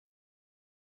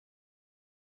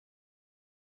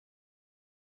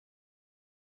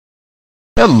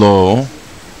Hello,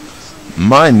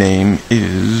 my name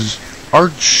is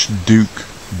Archduke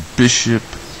Bishop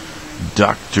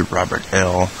Dr. Robert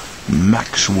L.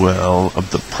 Maxwell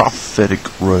of the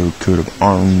Prophetic Royal Coat of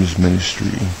Arms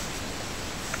Ministry,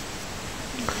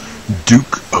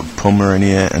 Duke of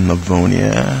Pomerania and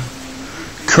Livonia,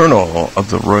 Colonel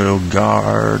of the Royal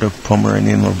Guard of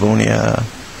Pomerania and Livonia,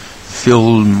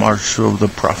 Field Marshal of the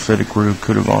Prophetic Royal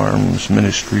Coat of Arms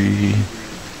Ministry,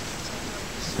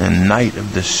 and Knight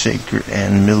of the Sacred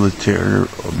and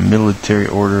Military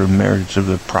Order of Merit of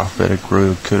the Prophetic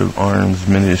Royal Coat of Arms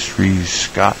Ministry,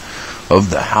 Scott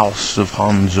of the House of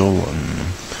Hohenzollern.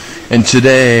 And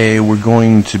today we're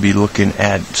going to be looking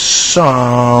at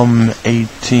Psalm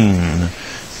 18.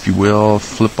 If you will,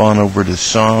 flip on over to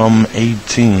Psalm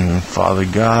 18. Father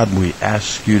God, we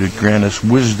ask you to grant us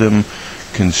wisdom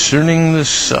concerning this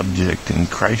subject in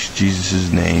Christ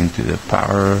Jesus' name, through the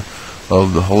power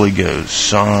of the Holy Ghost.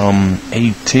 Psalm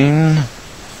 18.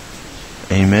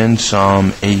 Amen.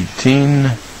 Psalm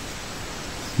 18.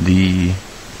 The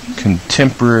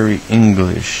contemporary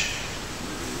English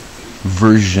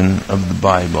version of the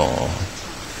Bible.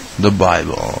 The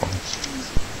Bible.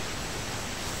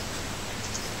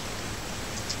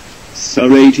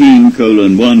 Psalm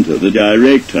 18:1 to the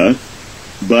director,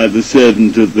 by the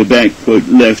servant of the backward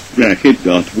left bracket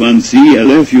dot 1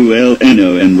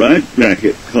 CLFULNON right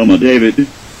bracket comma David,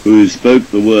 who spoke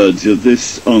the words of this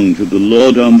song to the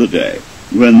Lord on the day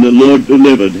when the Lord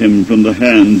delivered him from the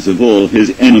hands of all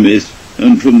his enemies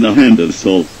and from the hand of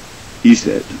Saul. He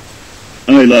said,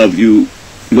 I love you,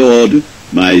 Lord,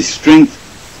 my strength.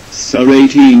 Psalm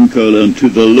 18:2 to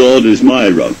the Lord is my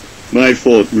rock, my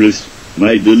fortress,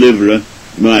 my deliverer,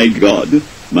 my God,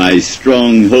 my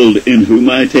stronghold in whom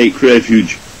I take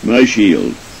refuge, my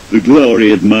shield, the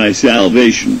glory of my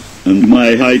salvation, and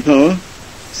my high tower.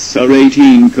 Psalm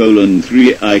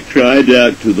 18:3 I cried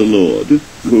out to the Lord,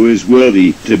 who is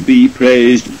worthy to be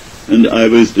praised, and I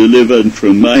was delivered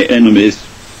from my enemies.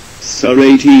 Psalm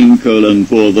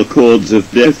 18:4 the cords of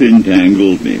death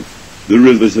entangled me, the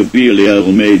rivers of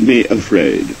Belial made me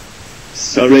afraid.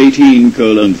 Psalm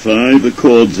 18:5 the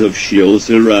cords of Sheol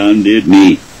surrounded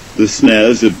me, the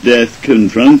snares of death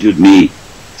confronted me.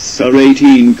 Psalm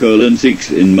 18:6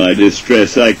 in my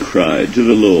distress I cried to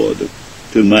the Lord.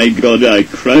 To my God I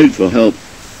cried for help.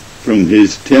 From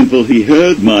his temple he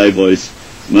heard my voice.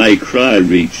 My cry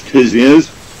reached his ears.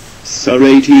 Psalm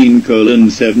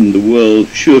 18:7 the world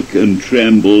shook and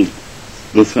trembled.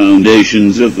 The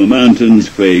foundations of the mountains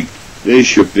quaked. They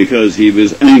shook because he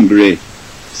was angry.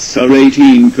 Psalm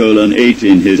 18:8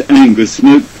 in his anger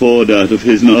smoke poured out of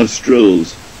his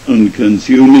nostrils, and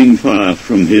consuming fire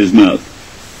from his mouth.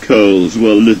 Coals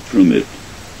were lit from it.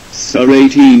 Psalm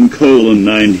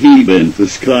 18:9 he bent the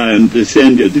sky and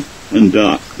descended, and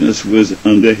darkness was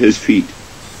under his feet.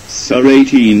 Psalm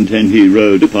 18:10 he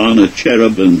rode upon a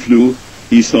cherub and flew,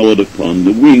 he soared upon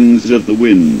the wings of the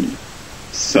wind.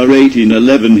 Psalm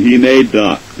 18:11 he made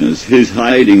darkness his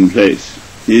hiding place,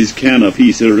 his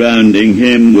canopy surrounding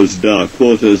him was dark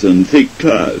waters and thick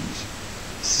clouds.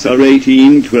 Psalm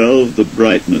 18:12 the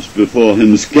brightness before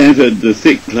him scattered the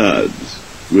thick clouds,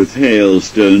 with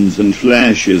hailstones and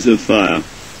flashes of fire.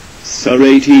 Psalm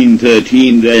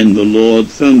 18:13 then the Lord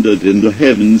thundered in the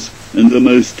heavens, and the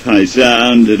Most High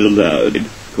sounded aloud,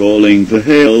 calling for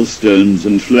hailstones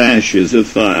and flashes of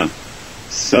fire.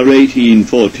 Psalm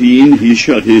 18:14 he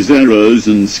shot his arrows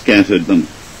and scattered them,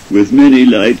 with many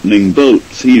lightning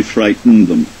bolts he frightened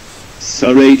them.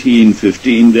 Psalm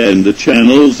 18:15 then the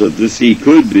channels of the sea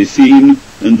could be seen,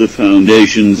 and the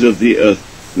foundations of the earth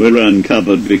were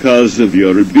uncovered because of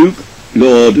your rebuke,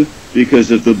 Lord,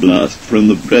 because of the blast from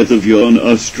the breath of your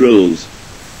nostrils.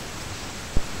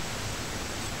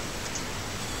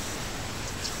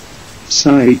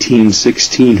 Psalm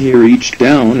 18:16 he reached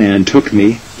down and took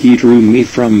me, he drew me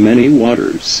from many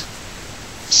waters.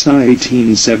 Psalm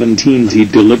 18:17 he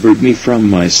delivered me from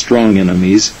my strong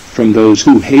enemies, from those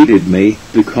who hated me,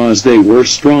 because they were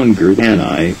stronger than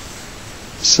I.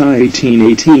 Psalm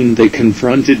 18:18 they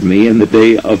confronted me in the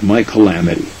day of my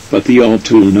calamity, but the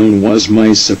All-Too-Known was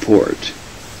my support.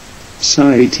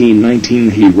 Psalm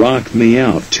 18:19 he rocked me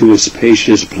out to a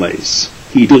spacious place,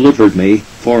 he delivered me,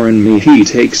 for in me he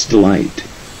takes delight.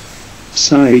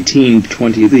 Psalm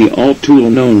 18:20 the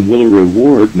All-Too-Known will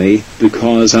reward me,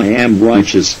 because I am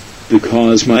righteous,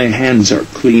 because my hands are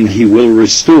clean he will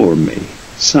restore me.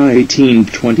 Psalm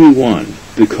 18:21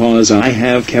 because I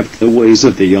have kept the ways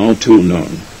of the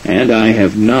All-Too-Known, and I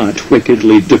have not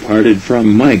wickedly departed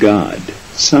from my God.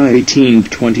 Psalm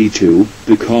 18:22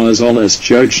 because all his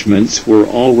judgments were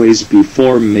always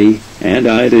before me, and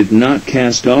I did not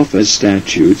cast off his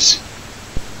statutes.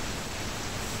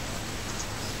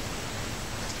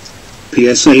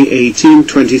 PSA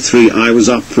 18:23 I was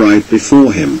upright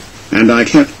before him, and I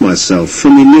kept myself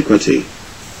from iniquity.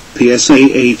 PSA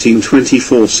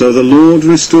 18:24 So the Lord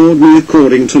restored me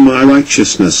according to my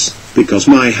righteousness, because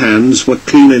my hands were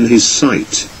clean in his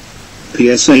sight.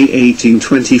 PSA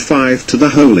 18:25 To the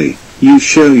holy, you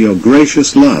show your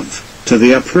gracious love. To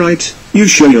the upright, you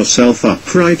show yourself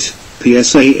upright.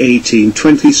 PSA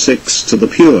 18:26 To the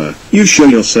pure, you show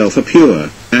yourself a pure,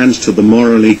 and to the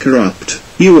morally corrupt,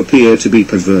 you appear to be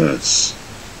perverse.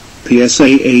 PSA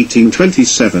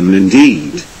 18:27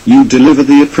 Indeed, you deliver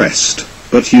the oppressed,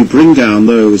 but you bring down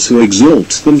those who exalt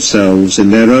themselves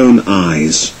in their own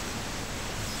eyes.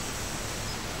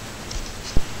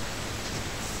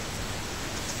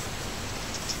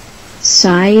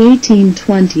 Psalm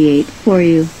 18:28 For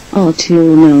you, all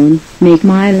too known, make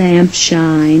my lamp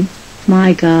shine.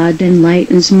 My God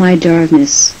enlightens my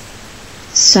darkness.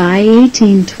 Psalm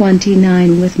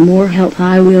 18:29 With more help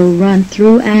I will run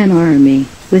through an army.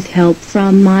 With help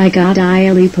from my God I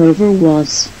leap over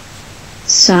walls.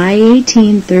 Psalm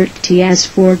 18:30 As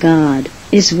for God,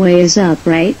 his way is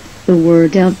upright, the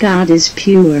word of God is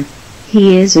pure.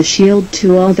 He is a shield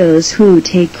to all those who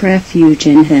take refuge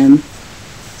in him.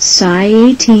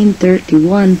 Psalm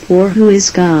 18:31 For who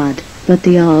is God, but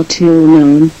the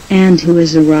all-too-known, and who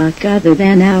is a rock other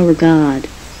than our God?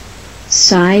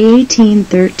 Psalm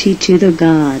 18:32 The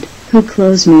God, who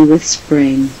clothes me with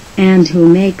spring, and who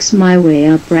makes my way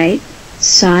upright.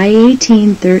 Psalm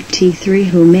 18:33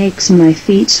 Who makes my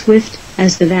feet swift,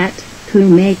 as the bat, who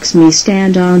makes me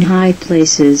stand on high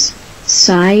places.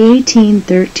 Psalm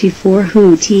 18:34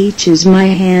 Who teaches my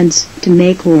hands to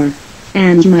make war,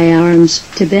 and my arms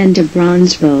to bend a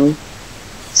bronze bow.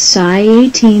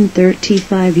 Psalm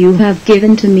 18:35 You have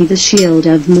given to me the shield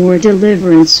of more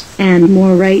deliverance, and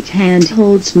more right hand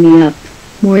holds me up,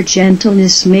 more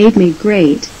gentleness made me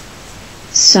great.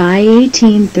 Psalm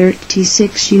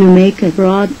 18:36 You make a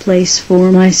broad place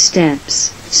for my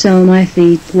steps, so my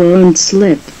feet won't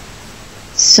slip.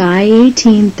 Psalm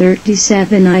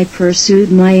 18:37 I pursued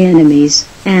my enemies,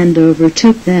 and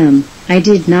overtook them. I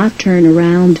did not turn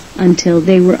around, until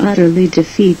they were utterly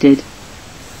defeated.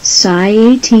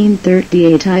 Psalm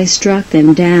 18:38 I struck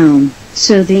them down,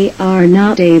 so they are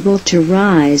not able to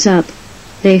rise up.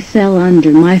 They fell under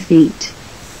my feet.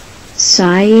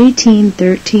 Psalm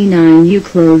 18:39 You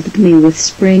clothed me with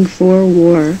spring for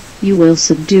war, you will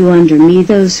subdue under me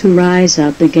those who rise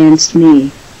up against me.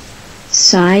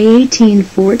 Psalm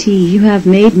 18:40 You have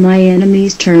made my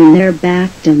enemies turn their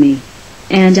back to me,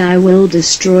 and I will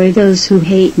destroy those who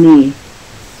hate me.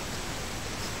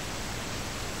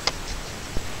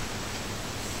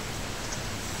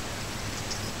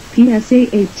 PSA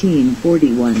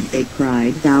 18:41 They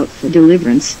cried out for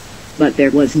deliverance, but there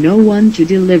was no one to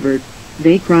deliver.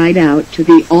 They cried out to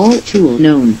the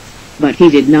all-too-known, but he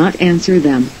did not answer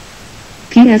them.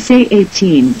 PSA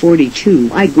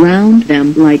 18:42 I ground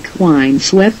them like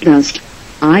wine-swept dust.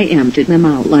 I emptied them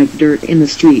out like dirt in the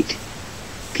street.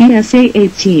 PSA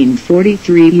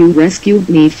 18:43 You rescued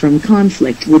me from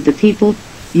conflict with the people.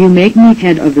 You make me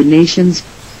head of the nations.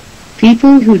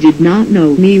 People who did not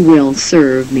know me will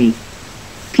serve me.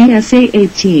 PSA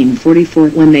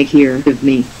 18:44 When they hear of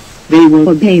me, they will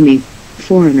obey me.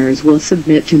 Foreigners will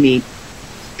submit to me.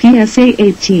 PSA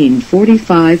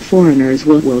 18:45 Foreigners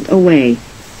will wilt away.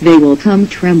 They will come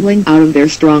trembling out of their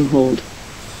stronghold.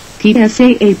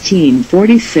 PSA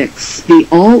 18:46 The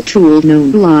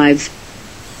all-too-known lives.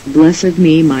 Blessed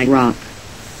me my rock.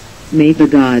 May the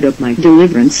God of my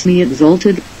deliverance be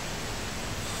exalted.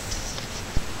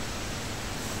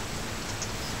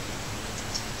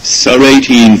 Psalm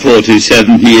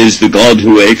 18:47 He is the God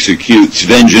who executes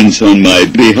vengeance on my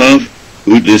behalf,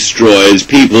 who destroys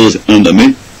peoples under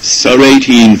me. Psalm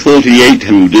 18:48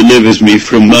 Who delivers me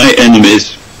from my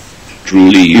enemies.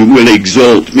 Truly you will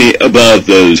exalt me above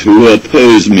those who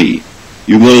oppose me.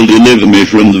 You will deliver me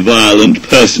from the violent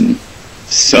person.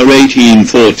 Psalm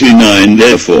 18:49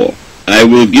 Therefore, I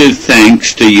will give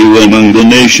thanks to you among the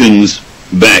nations.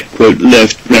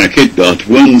 Left bracket dot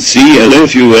 1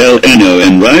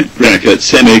 CLFULNON right bracket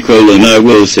semicolon I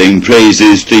will sing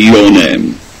praises to your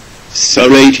name.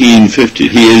 Psalm 18:50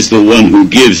 He is the one who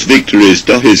gives victories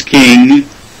to his king,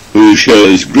 who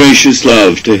shows gracious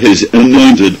love to his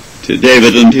anointed, to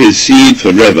David and his seed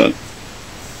forever.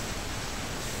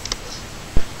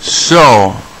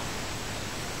 So,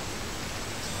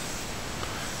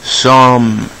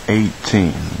 Psalm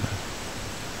 18.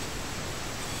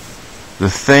 The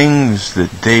things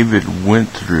that David went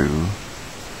through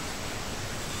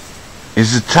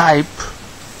is a type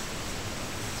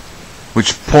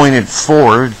which pointed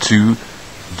forward to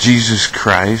Jesus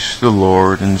Christ, the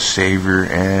Lord and Savior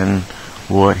and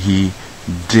what he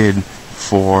did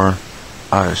for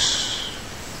us.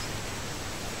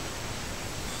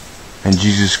 And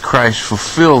Jesus Christ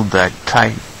fulfilled that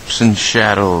types and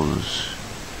shadows.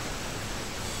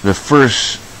 The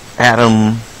first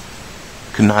Adam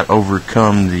could not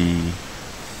overcome the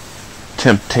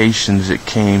temptations that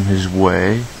came his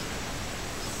way.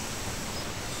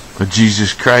 But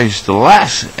Jesus Christ, the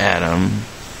last Adam,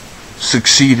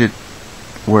 succeeded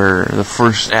where the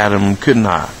first Adam could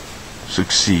not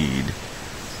succeed,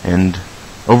 and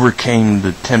overcame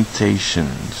the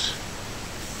temptations.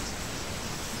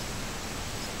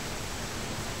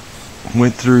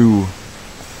 Went through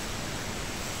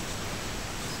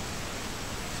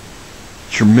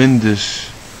tremendous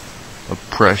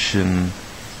oppression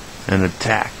and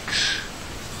attacks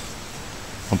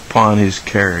upon his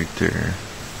character.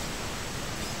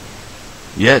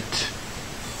 Yet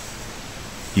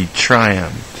he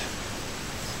triumphed.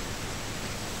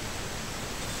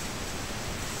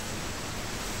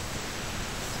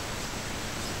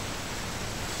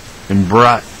 And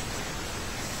brought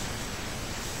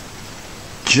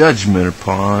judgment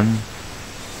upon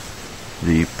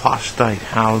the apostate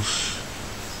house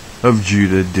of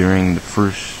Judah during the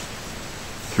first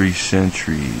 3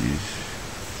 centuries,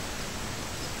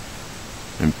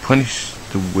 and punished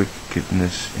the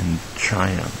wickedness in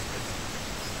triumph.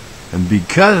 And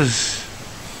because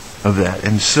of that,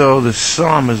 and so the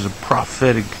psalm is a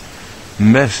prophetic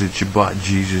message about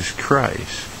Jesus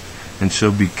Christ. And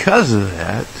so because of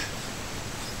that,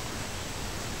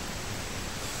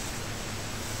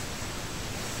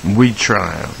 we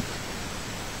triumph.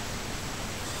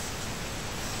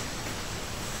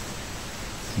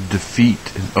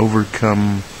 Defeat and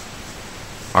overcome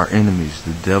our enemies,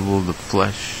 the devil, the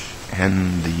flesh,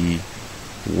 and the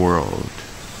world,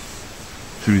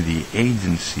 through the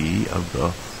agency of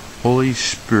the Holy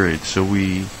Spirit. So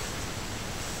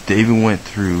David went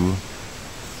through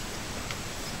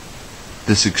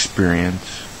this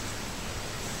experience,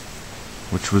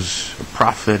 which was a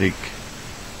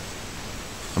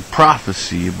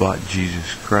prophecy about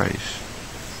Jesus Christ.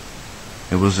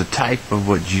 It was a type of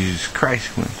what Jesus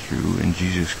Christ went through, and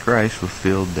Jesus Christ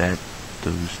fulfilled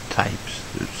those types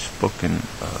that are spoken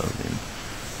of in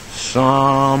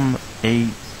Psalm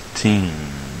 18.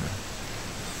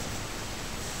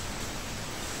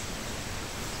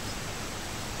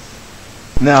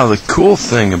 Now, the cool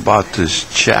thing about this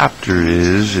chapter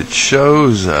is it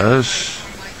shows us,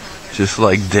 just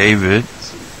like David,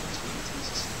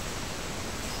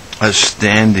 us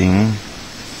standing,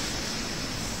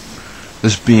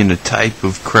 this being a type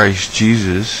of Christ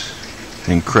Jesus,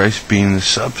 and Christ being the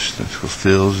substance,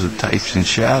 fulfills the types and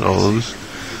shadows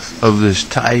of this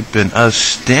type, and us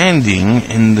standing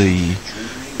in the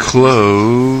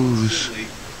clothes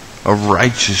of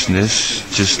righteousness,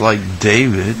 just like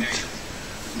David.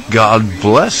 God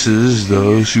blesses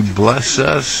those who bless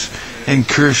us and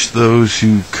curse those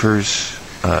who curse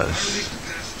us.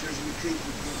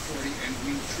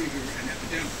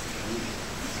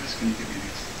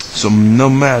 So no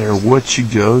matter what you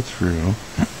go through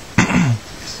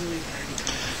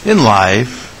in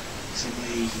life,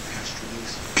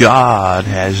 God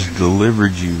has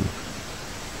delivered you.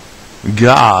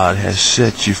 God has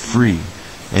set you free,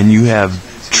 and you have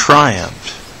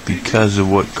triumphed because of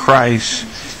what Christ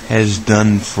has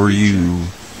done for you,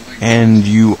 and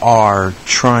you are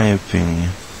triumphing.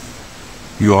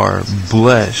 You are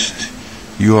blessed.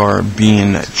 You are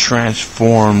being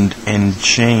transformed and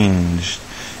changed.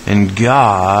 And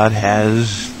God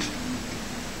has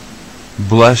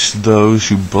blessed those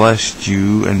who blessed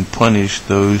you, and punished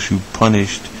those who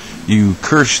punished you,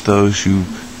 cursed those who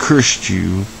cursed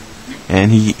you,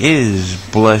 and He is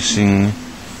blessing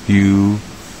you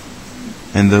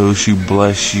and those who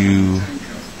bless you,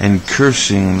 and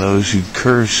cursing those who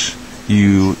curse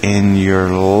you in your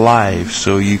life.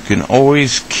 So you can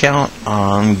always count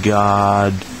on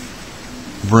God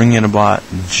bringing about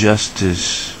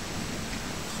justice,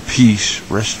 peace,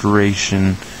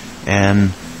 restoration,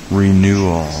 and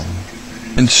renewal.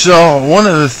 And so one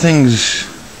of the things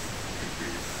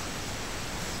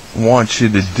I want you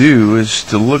to do is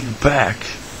to look back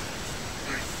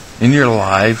in your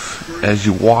life as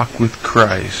you walk with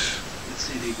Christ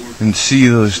and see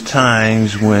those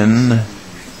times when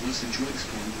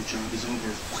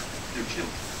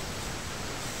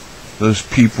those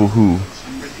people who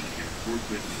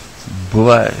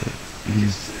bless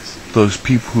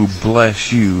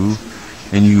you,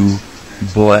 and you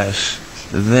bless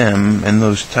them, and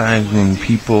those times when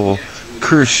people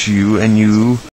curse you and you